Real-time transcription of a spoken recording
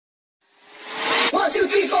2,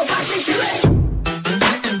 3, 4, 5, 6, 7.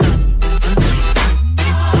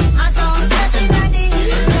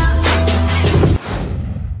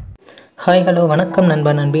 Hi hello வணக்கம்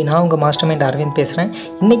நண்பா நண்பி, நான் உங்கள் மாஸ்டர்மைண்ட் அரவிந்த் பேசுகிறேன்.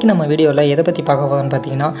 இன்றைக்கி நம்ம வீடியோவில் எதை பற்றி பார்க்க போகிறோம்னு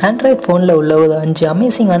பார்த்தீங்கன்னா, ஆண்ட்ராய்ட் ஃபோனில் உள்ள ஒரு 5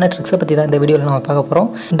 அமேசிங்கான ட்ரிக்ஸை பற்றி தான் இந்த வீடியோவில் நம்ம பார்க்க போகிறோம்.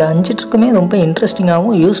 இந்த 5 ட்ரிக்குமே ரொம்ப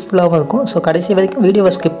இன்ட்ரெஸ்டிங்காகவும் யூஸ்ஃபுல்லாகவும் இருக்கும். ஸோ கடைசி வரைக்கும்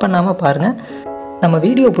வீடியோவை ஸ்கிப் பண்ணாமல் பாருங்கள். நம்ம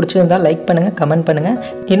வீடியோ பிடிச்சிருந்தால் லைக் பண்ணுங்கள், கமெண்ட் பண்ணுங்கள்.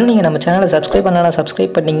 இன்னும் நீங்கள் நம்ம சேனலை சப்ஸ்கிரைப் பண்ணலாம்,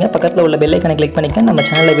 சப்ஸ்கிரைப் பண்ணிங்க. பக்கத்தில் உள்ள பெல் ஐக்கானை கிளிக் பண்ணிக்க. நம்ம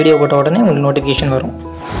சேனலில் வீடியோ போட்ட உடனே உங்களுக்கு நோட்டிஃபிகேஷன் வரும்.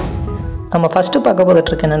 நம்ம ஃபஸ்ட்டு பார்க்க போகிற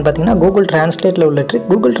ட்ரிக் என்னென்னு பார்த்தீங்கன்னா, கூகுள் ட்ரான்ஸ்லேட்டில் உள்ள ட்ரிக்.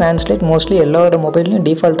 கூகுள் ட்ரான்ஸ்லேட் மோஸ்ட்லி எல்லாரோட மொபைல்லையும்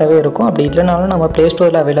டிஃபால்ட்டாகவே இருக்கும். அப்படி இல்லைனாலும் நம்ம ப்ளே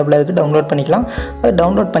ஸ்டோரில் அவைலபிளாக இருக்குது, டவுன்லோட் பண்ணிக்கலாம். அதை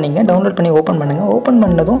டவுன்லோட் பண்ணிங்க. டவுன்லோட் பண்ணி ஓப்பன் பண்ணுங்கள். ஓப்பன்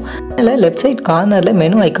பண்ணதும் இல்லை லெஃப்ட் சைட் கார்னரில்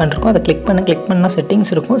மெனு ஐக்கான் இருக்கும், அதை கிளிக் பண்ணால்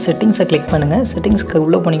செட்டிங்ஸ் இருக்கும். செட்டிங்ஸை கிளிக் பண்ணுங்கள். செட்டிங்ஸ்க்கு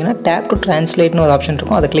உள்ளே போனீங்கன்னா டேப் டு ட்ரான்ஸ்லேட்னு ஒரு ஆப்ஷன்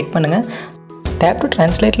இருக்கும், அதை கிளிக் பண்ணுங்கள். டேப் டு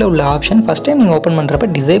ட்ரான்ஸ்லேட்டில் உள்ள ஆப்ஷன் ஃபஸ்ட் டைம் நீங்கள் ஓப்பன் பண்ணுறப்ப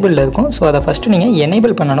டிசேபிளில் இருக்கும். ஸோ அதை ஃபஸ்ட்டு நீங்கள்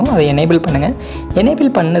எனேபிள் பண்ணணும். அதை எனேபிள் பண்ணுங்கள். எனேபிள்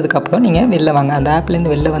பண்ணதுக்கப்புறம் நீங்கள் வெளில வாங்க. அந்த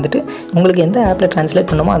ஆப்லேருந்து வெளில வந்துட்டு உங்களுக்கு எந்த ஆப்பில் ட்ரான்ஸ்லேட்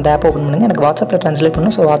பண்ணணுமோ அந்த ஆப் ஓப்பன் பண்ணுங்கள். எனக்கு வாட்ஸ்அப்பில் ட்ரான்ஸ்லேட்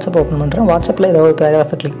பண்ணணும், ஸோ வாட்ஸ்அப் ஓப்பன் பண்ணுறேன். வாட்ஸ்அப்பில் ஏதோ ஒரு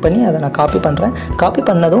பேராகிராஃபை கிளிக் பண்ணி அதை நான் காப்பி பண்ணுறேன். காப்பி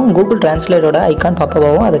பண்ணதும் கூகுள் ட்ரான்ஸ்லேட்டோட ஐக்கான் பாப்பப்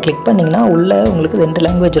ஆகும். அதை கிளிக் பண்ணிங்கன்னா உள்ளே உங்களுக்கு 2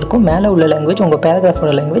 லாங்குவேஜ் இருக்கும். மேலே உள்ள லாங்குவேஜ் உங்கள்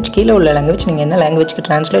பேராகிராஃபோட லாங்குவேஜ், கீழே உள்ள லாங்குவேஜ் நீங்கள் என்ன லாங்குவேஜ்க்கு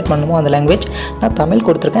ட்ரான்ஸ்லேட் பண்ணணுமோ அந்த லாங்குவேஜ். நான் தமிழ்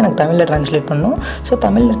கொடுத்துருக்கேன், எனக்கு தமிழில் ட்ரான்ஸ்லேட் பண்ணணும். ஸோ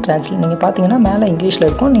தமிழில் ட்ரான்ஸ்லேட் நீங்கள் பார்த்தீங்கன்னா மேலே இங்கிலீஷில்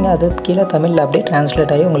இருக்கும், நீங்கள் அது கீழே தமிழில் அப்படியே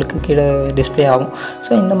ட்ரான்ஸ்லேட் ஆகி உங்களுக்கு கீழே டிஸ்பிளே ஆகும்.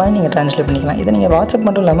 ஸோ இந்த மாதிரி நீங்கள் ட்ரான்ஸ்லேட் பண்ணிக்கலாம். இதை நீங்கள் வாட்ஸ்அப்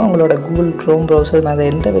மட்டும் இல்லாமல் உங்களோட கூகுள் க்ரோம் ப்ரௌசர் அதை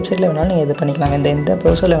எந்த வெப்சைட்டில் வேணாலும் நீங்கள் இது பண்ணிக்கலாம். எந்த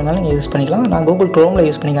ப்ரௌசரில் வேணாலும் நீங்கள் யூஸ் பண்ணிக்கலாம். நான் கூகுள் க்ரோமில்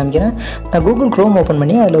யூஸ் பண்ணி காமிக்கிறேன். நான் கூகுள் க்ரோம் ஓப்பன்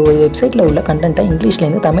பண்ணி அதில் ஒரு வெப்சைட்டில் உள்ள கண்டென்ட்டை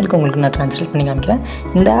இங்கிலீஷ்லேருந்து தமிழுக்கு உங்களுக்கு நான் ட்ரான்ஸ்லேட் பண்ணி காமிக்கிறேன்.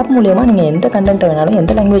 இந்த ஆப் மூலியமாக நீங்கள் எந்த கண்டென்ட்டை வேணாலும்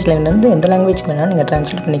எந்த லாங்குவேஜில் வேணாலும் எந்த லாங்குவேஜ்க்கு வேணாலும் நீங்கள்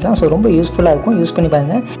ட்ரான்ஸ்லேட் பண்ணிக்கலாம். ஸோ ரொம்ப யூஸ்ஃபுல்லாக இருக்கும், யூஸ் பண்ணி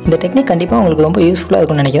பாருங்கள். இந்த டெக்னிக் கண்டிப்பாக உங்களுக்கு ரொம்ப யூஸ்ஃபுல்லாக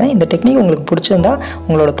இருக்கும்னு நினைக்கிறேன். இந்த டெக்னிக் உங்களுக்கு பிடிச்சிருந்தா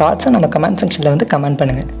உங்களோட தாட்ஸை நம்ம கமெண்ட் செக்ஷனில் வந்து கமெண்ட்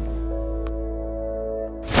பண்ணுங்கள்.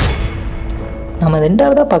 நம்ம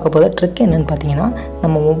ரெண்டாவதாக பார்க்க போகிற ட்ரிக் என்னென்னு பார்த்தீங்கன்னா,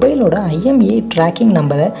 நம்ம மொபைலோட IMEI ட்ராக்கிங்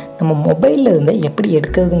நம்பரை நம்ம மொபைலில் இருந்து எப்படி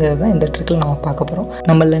எடுக்கிறதுங்கிறது தான் இந்த ட்ரிக்கில் நம்ம பார்க்க போகிறோம்.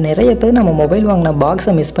 நம்மள நிறைய பேர் நம்ம மொபைல் வாங்கின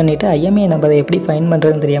பாக்ஸை மிஸ் பண்ணிவிட்டு IMEI நம்பரை எப்படி ஃபைன்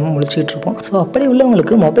பண்ணுறதுன்னு தெரியாமல் முழிச்சிக்கிட்டு இருப்போம். ஸோ அப்படி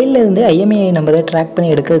உள்ளவங்களுக்கு மொபைலில் இருந்து IMEI நம்பரை ட்ராக் பண்ணி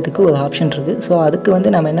எடுக்கிறதுக்கு ஒரு ஆப்ஷன் இருக்குது. ஸோ அதுக்கு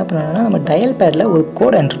வந்து நம்ம என்ன பண்ணணும்னா, நம்ம டயல் பேடில் ஒரு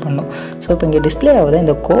கோடை என்ட்ரு பண்ணணும். ஸோ இப்போ இங்கே டிஸ்பிளே ஆகுது,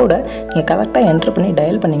 இந்த கோடை நீங்கள் கரெக்டாக என்ட்ரு பண்ணி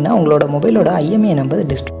டயல் பண்ணிங்கன்னா உங்களோட மொபைலோட IMEI நம்பர்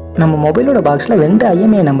டிஸ்பிளே. நம்ம மொபைலோட பாக்ஸில் 2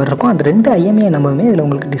 IMEI நம்பர் இருக்கும், அந்த 2 IMEI நம்பருமே இதில்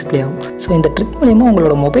உங்களுக்கு டிஸ்பிளே ஆகும். ஸோ இந்த ட்ரிக் மூலிமா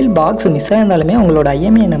உங்களோட மொபைல் பாக்ஸ் மிஸ் ஆயிருந்தாலுமே உங்களோட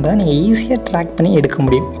IMEI நம்பரை நீங்கள் ஈஸியாக ட்ராக் பண்ணி எடுக்க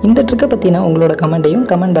முடியும். இந்த ட்ரிக்கை பற்றினா உங்களோட கமெண்ட்டையும்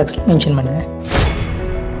கமெண்ட் பாக்ஸில் மென்ஷன் பண்ணுங்கள்.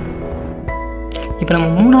 இப்போ நம்ம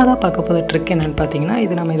மூணாவதாக பார்க்க போகிற ட்ரிக் என்னென்னு பார்த்தீங்கன்னா,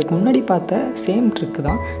 இது நம்ம இதுக்கு முன்னாடி பார்த்த சேம் ட்ரிக்கு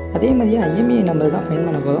தான். அதே மாதிரியே IMEI நம்பர் தான் ஃபைன்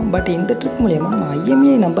பண்ண போகிறோம். பட் இந்த ட்ரிக் மூலிமா நம்ம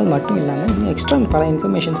IMEI நம்பர் மட்டும் இல்லாமல் இன்னும் எக்ஸ்ட்ரா பல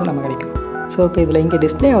இன்ஃபர்மேஷன்ஸும் நம்ம கிடைக்கும். ஸோ இப்போ இதில் இங்கே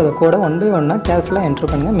டிஸ்பிளே ஆகுத கோடை 1 by 1 கேர்ஃபுல்லாக என்ட்ரு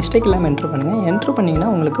பண்ணுங்கள், மிஸ்டேக் இல்லாமல் என்ட்ரு பண்ணுங்கள். என்ட்ரு பண்ணிங்கன்னா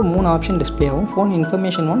உங்களுக்கு 3 ஆப்ஷன் டிஸ்பிளே ஆகும். Phone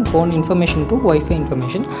information 1, phone information 2, wifi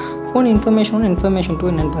information. Phone information 1, information 2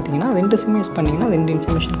 என்னென்னு பார்த்தீங்கன்னா, 2 சிம் யூஸ் பண்ணிங்கன்னா 2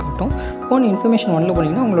 இன்ஃபர்மேஷன் காட்டும். ஃபோன் இன்ஃபர்மேஷன் 1ல்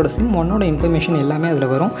போனீங்கன்னா உங்களோட சிம் 1ஓட இன்ஃபர்மேஷன் எல்லாமே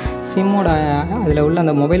அதில் வரும். சிம்மோட அதில் உள்ள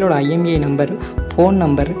அந்த மொபைலோட IMEI number, phone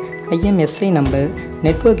number, IMSI number,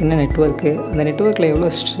 network என்ன நெட்வொர்க்கு, அந்த நெட்வொர்க்கில் எவ்வளோ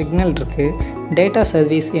சிக்னல் இருக்குது, டேட்டா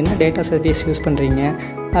சர்வீஸ் என்ன டேட்டா சர்வீஸ் யூஸ் பண்ணுறீங்க,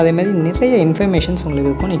 அதேமாதிரி நிறைய இன்ஃபர்மேஷன்ஸ் உங்களுக்கு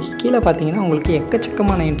இருக்கும். நீங்கள் கீழே பார்த்தீங்கன்னா உங்களுக்கு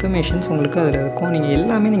எக்கச்சக்கமான இன்ஃபர்மேஷன்ஸ் உங்களுக்கு அதில் இருக்கும். நீங்கள்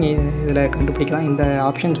எல்லாமே நீங்கள் இதில் கண்டுபிடிக்கலாம். இந்த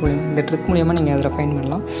ஆப்ஷன்ஸ் மூலிமா, இந்த ட்ரிக் மூலிமா நீங்கள் அதில் ஃபைன்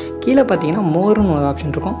பண்ணலாம். கீழே பார்த்தீங்கன்னா மோர்னு ஒரு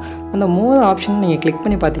ஆப்ஷன் இருக்கும். அந்த மோர் ஆப்ஷன் நீங்கள் கிளிக்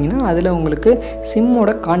பண்ணி பார்த்தீங்கன்னா அதில் உங்களுக்கு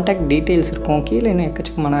சிம்மோட கான்டாக்ட் டீட்டெயில்ஸ் இருக்கும். கீழே இன்னும்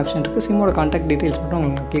எக்கச்சக்கமான ஆப்ஷன் இருக்குது. சிம்மோட கான்டாக்ட் டீட்டெயில்ஸ் மட்டும்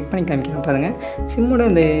உங்களுக்கு கிளிக் பண்ணி காமிக்கிறேன் பாருங்கள். சிம்மோட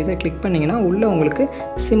இந்த இதை கிளிக் பண்ணிங்கன்னா உள்ளே உங்களுக்கு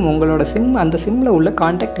உங்களோட சிம், அந்த சிம்மில் உள்ள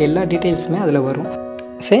கான்டாக்ட் எல்லா டீட்டெயில்ஸுமே அதில் வரும்.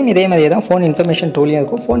 சேம் இதே மாதிரியே தான் ஃபோன் இன்ஃபர்மேஷன் 2லையும்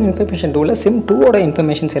இருக்கும். ஃபோன் இன்ஃபர்மேஷன் 2ல் சிம் 2ஓட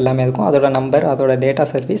இன்ஃபர்மேஷன்ஸ் எல்லாமே இருக்கும். அதோட நம்பர், அதோட டேட்டா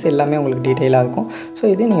சர்வீஸ் எல்லாமே உங்களுக்கு டீட்டெயிலாக இருக்கும். ஸோ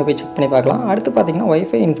இதையும் நீங்கள் போய் செக் பண்ணி பார்க்கலாம். அடுத்து பார்த்தீங்கன்னா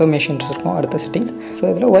வைஃபை இன்ஃபர்மேஷன்ஸ் இருக்கும், அடுத்த செட்டிங்ஸ். ஸோ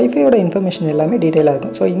இதில் வைஃபையோட இன்ஃபர்மேஷன் எல்லாமே டீட்டெயிலாக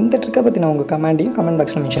இருக்கும். ஸோ இந்த ட்ரிக்கை பற்றி நான் உங்கள் கமெண்ட்டையும் கமெண்ட்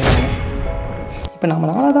பாக்ஸில் மென்ஷன் பண்ணுங்கள். இப்போ நம்ம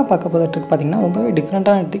நாளாக பார்க்க போகிற ட்ரிக் பார்த்திங்கன்னா ரொம்பவே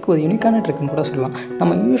டிஃப்ரெண்ட்டான ட்ரிக், ஒரு யூனிக்கான ட்ரிக்னு கூட சொல்லலாம்.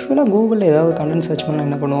 நம்ம யூஸ்வலாக கூகுளில் ஏதாவது கண்டென்ட் சர்ச் பண்ணால்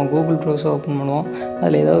என்ன பண்ணுவோம், கூகுள் ப்ரௌசர் ஓப்பன் பண்ணுவோம்,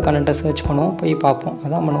 அதில் ஏதாவது கண்டென்ட்டை சர்ச் பண்ணுவோம், போய் பார்ப்போம்,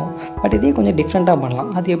 அதான் பண்ணுவோம். பட் இதே கொஞ்சம் டிஃப்ரெண்ட்டாக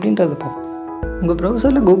பண்ணலாம். அது எப்படின்றது பார்ப்போம். உங்கள்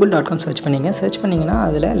ப்ரௌசரில் google.com சர்ச் பண்ணிங்கன்னா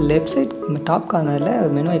அதில் லெஃப்ட் சைட் டாப் கார்னரில்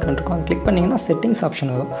மெனு ஐக்கான் இருக்கும். அதை கிளிக் பண்ணிங்கன்னா செட்டிங்ஸ்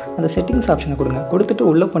ஆப்ஷன் வரும். அந்த செட்டிங்ஸ் ஆப்ஷனை கொடுத்துட்டு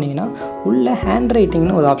உள்ளே போனீங்கன்னா உள்ளே ஹேண்ட்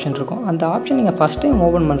ரைட்டிங்னு ஒரு ஆப்ஷன் இருக்கும். அந்த ஆப்ஷன் நீங்கள் ஃபஸ்ட் டைம்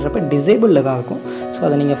ஓப்பன் பண்ணுறப்ப டிசேபிளில் தான் இருக்கும். ஸோ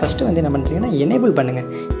அதை நீங்கள் ஃபஸ்ட்டு வந்து என்ன பண்ணுறீங்கன்னா எனேபிள் பண்ணுங்கள்.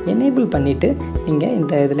 எனேபிள் பண்ணிவிட்டு நீங்கள்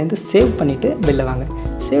இந்த இதுலேருந்து சேவ் பண்ணிவிட்டு வெளில வாங்க.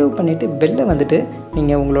 சேவ் பண்ணிவிட்டு வெளில வந்துட்டு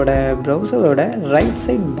நீங்கள் உங்களோட ப்ரௌசரோட ரைட்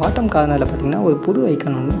சைட் பாட்டம் கார்னரில் பார்த்தீங்கன்னா ஒரு புது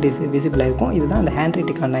ஐக்கான் ஒன்று விசிபிளாக இருக்கும். இதுதான் அந்த ஹேண்ட்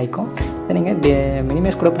ரைட்டிங்கான ஐக்கான். இதை நீங்கள்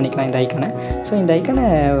மினிமைஸ் கூட பண்ணிக்கலாம் இந்த ஐக்கானை. ஸோ இந்த ஐக்கானை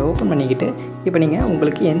ஓப்பன் பண்ணிக்கிட்டு இப்போ நீங்கள்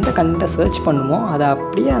உங்களுக்கு எந்த கண்டென்ட்டை சர்ச் பண்ணுமோ அதை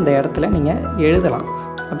அப்படியே அந்த இடத்துல நீங்கள் எழுதலாம்.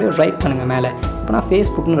 அப்படியே ரைட் பண்ணுங்கள் மேலே. இப்போ நான்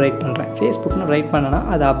ஃபேஸ்புக்னு ரைட் பண்ணுறேன். ஃபேஸ்புக்னு ரைட் பண்ணனா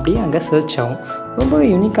அது அப்படியே அங்கே சர்ச் ஆகும். ரொம்ப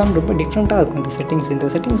யூனிக்கான ரொம்ப டிஃப்ரெண்ட்டாக இருக்கும் இந்த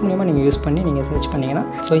செட்டிங்ஸ் மூலிமா நீங்கள் யூஸ் பண்ணி நீங்கள் சர்ச் பண்ணிங்கன்னா.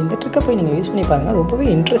 ஸோ இந்த ட்ரிக்கை போய் நீங்கள் யூஸ் பண்ணி பாருங்கள். அது ரொம்பவே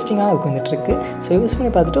இன்ட்ரெஸ்டிங்காக இருக்கும் இந்த ட்ரிக்கு. ஸோ யூஸ்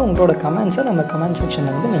பண்ணி பார்த்துட்டு உங்களோட கமெண்ட்ஸை நம்ம கமெண்ட்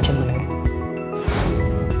செக்ஷனில் வந்து மென்ஷன் பண்ணுங்கள்.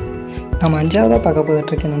 நம்ம 5ஆவதாக பார்க்க போகிற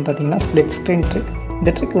ட்ரிக் என்னென்னு பார்த்தீங்கன்னா ஸ்ப்ளிட் ஸ்க்ரீன் ட்ரிக்.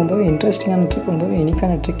 இந்த ட்ரிக் ரொம்பவே இன்ட்ரெஸ்டிங்கான ட்ரிக், ரொம்பவே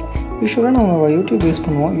யூனிக்கான ட்ரிக். யூஸ்வலாக நம்ம யூடியூப் யூஸ்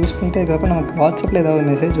பண்ணுவோம். யூஸ் பண்ணிட்டு அதுக்கப்புறம் நமக்கு வாட்ஸ்அப்பில் ஏதாவது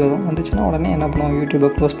மெசேஜ் வரும் வந்துச்சுன்னா உடனே என்ன பண்ணுவோம், யூடியூப்பை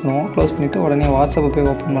க்ளோஸ் பண்ணிவிட்டு உடனே வாட்ஸ்அப்பை போய்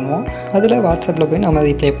ஓப்பன் பண்ணுவோம். அதில் வாட்ஸ்அப்பில் போய் நம்ம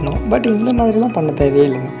அதை ப்ளே பண்ணுவோம். பட் இந்த மாதிரிலாம் பண்ண தேவையே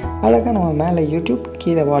இல்லைங்க. அழகாக நம்ம மேலே யூடியூப்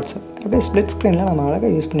கீழே வாட்ஸ்அப் அப்படியே ஸ்ப்ளிட் ஸ்க்ரீனில் நம்ம அழகாக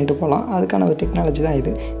யூஸ் பண்ணிட்டு போகலாம். அதுக்கான ஒரு டெக்னாலஜி தான்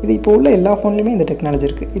இது. இப்போ உள்ள எல்லா ஃபோன்லேயுமே இந்த டெக்னாலஜி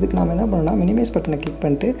இருக்குது. இதுக்கு நம்ம என்ன பண்ணணும்னா மினிமைஸ் பட்டனை கிளிக்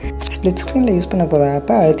பண்ணிட்டு ஸ்ப்ளிட் ஸ்க்ரீனில் யூஸ் பண்ண போகிற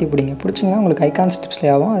ஆப்பை அழுத்தி பிடிச்சிங்கன்னா உங்களுக்கு ஐகான்ஸ் டிஸ்ப்ளே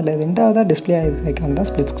ஆகும். அதில் 2ஆவதாக டிஸ்ப்ளே ஆகுது ஐக்கான் தான்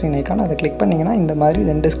ஸ்ப்ளிட் ஸ்க்ரீன் ஐக்கான். அதை கிளிக் பண்ணிங்கன்னா இந்த மாதிரி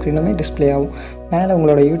 2 ஸ்க்ரீனுமே டிஸ்ப்ளே ஆகும். மேலே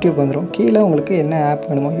உங்களோட யூடியூப் வந்துடும். கீழே உங்களுக்கு என்ன ஆப்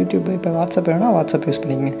வேணுமோ, யூடியூப் இப்போ வாட்ஸ்அப் வேணும்னா வாட்ஸ்அப் யூஸ்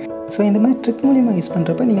பண்ணிக்கங்க. ஸோ இந்த மாதிரி ட்ரிக் மூலிமா யூஸ்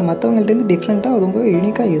பண்ணுறப்ப நீங்கள் மற்றவங்கள்ட்டேருந்து டிஃப்ரெண்ட்டாக ரொம்பவே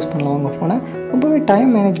யூனிக்காக யூஸ் பண்ணலாம். உங்கள் ஃபோனை ரொம்பவே டைம்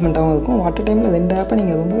மேனேஜ்மெண்ட்டாகவும் இருக்கும். வாட்டர் டைமில் 2 ஆப்பை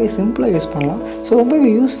நீங்கள் ரொம்பவே சிம்பிளாக யூஸ் பண்ணலாம். ஸோ ரொம்பவே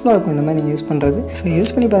யூஸ்ஃபுல்லாக இருக்கும் இந்த மாதிரி நீங்கள் யூஸ் பண்ணுறது. ஸோ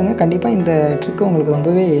யூஸ் பண்ணி பாருங்கள். கண்டிப்பாக இந்த ட்ரிக்கு உங்களுக்கு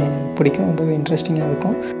ரொம்பவே பிடிக்கும், ரொம்பவே இன்ட்ரெஸ்டிங்காக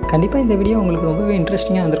இருக்கும். கண்டிப்பாக இந்த வீடியோ உங்களுக்கு ரொம்பவே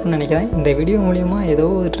இன்ட்ரெஸ்டிங்காக இருந்திருக்கும்னு நினைக்கிறேன். இந்த வீடியோ மூலிமா ஏதோ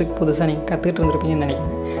ஒரு ட்ரிக் புதுசாக நீங்கள் கற்றுக்கிட்டு இருந்திருப்பீங்கன்னு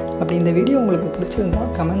நினைக்கிறேன். அப்படி இந்த வீடியோ உங்களுக்கு பிடிச்சிருந்தால்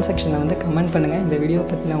கமெண்ட் செக்ஷனில் வந்து கமெண்ட் பண்ணுங்கள். இந்த வீடியோ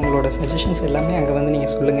பற்றின உங்களோட சஜஷன்ஸ் எல்லாமே அங்கே வந்து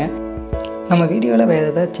நீங்கள் சொல்லுங்கள். நம்ம வீடியோவில் வேறு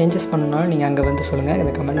ஏதாவது சேஞ்சஸ் பண்ணணும்னாலும் நீங்கள் அங்கே வந்து சொல்லுங்கள்.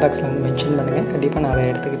 இந்த கமெண்ட் பாக்ஸில் வந்து மென்ஷன் பண்ணுங்கள். கண்டிப்பாக நான் அதை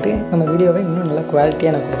எடுத்துக்கிட்டு நம்ம வீடியோவை இன்னும் நல்லா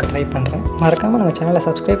குவாலிட்டியாக நான் கொடுக்க ட்ரை பண்ணுறேன். மறக்காமல் நம்ம சேனலை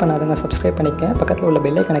சப்ஸ்கிரைப் பண்ணாதவங்க சப்ஸ்கிரைப் பண்ணிக்கங்க. பக்கத்தில் உள்ள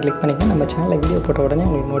பெல் ஐக்கானை கிளிக் பண்ணிக்கங்க. நம்ம சேனலில் வீடியோ போட்ட உடனே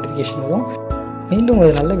உங்களுக்கு நோட்டிஃபிகேஷன் வரும். மீண்டும்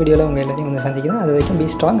ஒரு நல்ல வீடியோவில் உங்கள் எல்லாத்தையும் வந்து சந்திக்கிறேன். அது வரைக்கும் be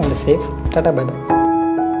strong and safe. Tata bye by.